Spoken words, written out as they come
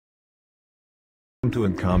To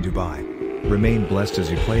AGCOM Dubai. Remain blessed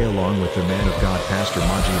as you play along with the man of God, Pastor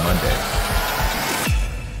Maji Monday.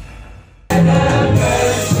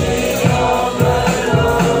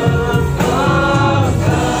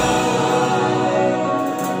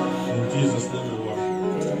 In Jesus' name we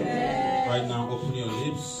worship. Right now, open your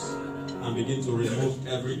lips and begin to remove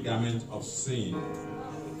every garment of sin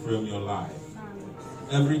from your life.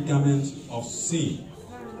 Every garment of sin.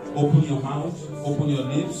 Open your mouth, open your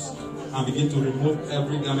lips, and begin to remove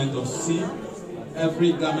every garment of sin,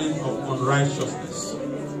 every garment of unrighteousness.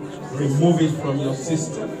 Remove it from your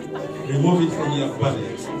system. Remove it from your body.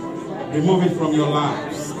 Remove it from your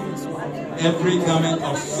lives. Every garment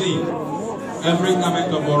of sin, every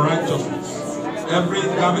garment of unrighteousness, every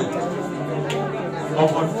garment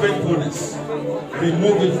of unfaithfulness.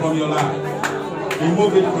 Remove it from your life.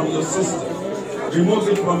 Remove it from your system. Remove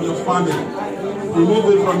it from your family. Remove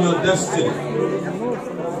it from your destiny.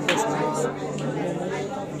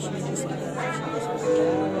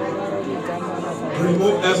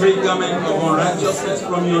 Remove every garment of unrighteousness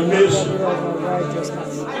from your nation.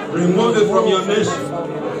 Remove it from your nation.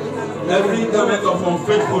 Every garment of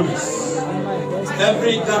unfaithfulness.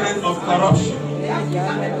 Every garment of corruption.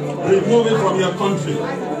 Remove it from your country.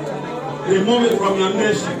 Remove it from your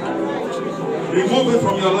nation. Remove it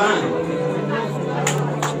from your land.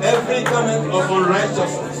 Every garment of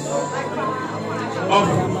unrighteousness, of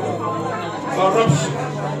corruption,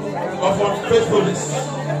 of unfaithfulness.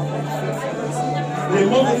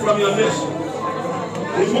 Remove it from your nation.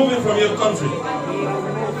 Remove it from your country.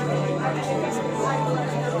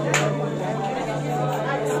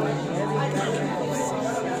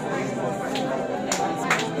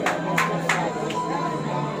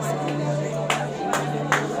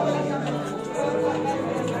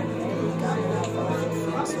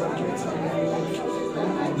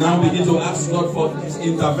 Now begin to ask God for His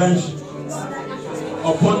intervention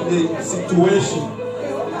upon the situation,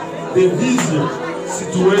 the visa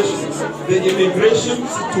situation, the immigration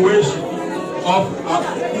situation of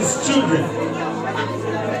His children.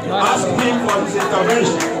 Ask Him for His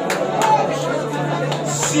intervention.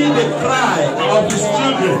 See the cry of His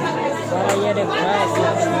children.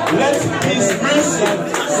 Let His mercy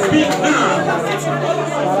speak now.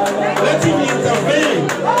 Let Him intervene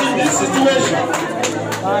in this situation.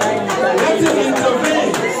 Let Him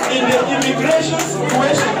intervene in the immigration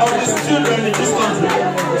situation of His children in this country.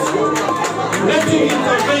 Let Him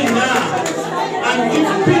intervene now and give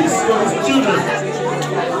peace to His children.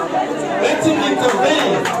 Let Him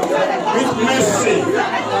intervene with mercy.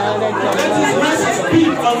 Let His mercy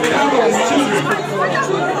speak on behalf of His children.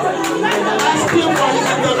 Ask Him for His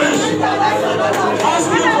intervention. Ask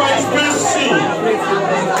Him for His mercy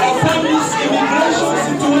upon this immigration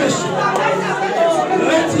situation.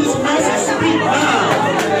 Let His mercy speak now.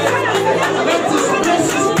 Let His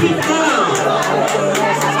mercy speak now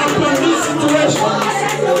upon this situation.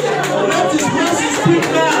 Let His mercy speak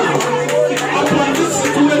now upon this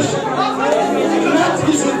situation. Let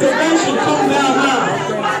His intervention come down now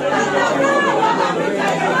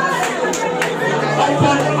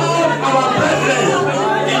upon all our brethren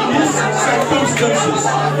in these circumstances.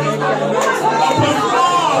 Upon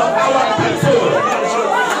all our people.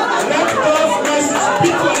 Let God's mercy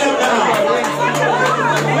speak for them now.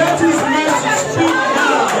 Let His mercy speak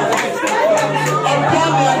now upon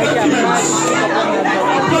their documents,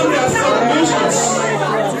 upon their submissions,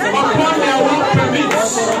 upon their work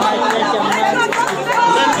permits.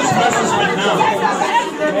 Let His mercy speak now.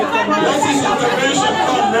 Let His intervention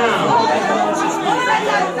come now.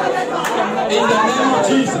 In the name of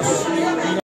Jesus.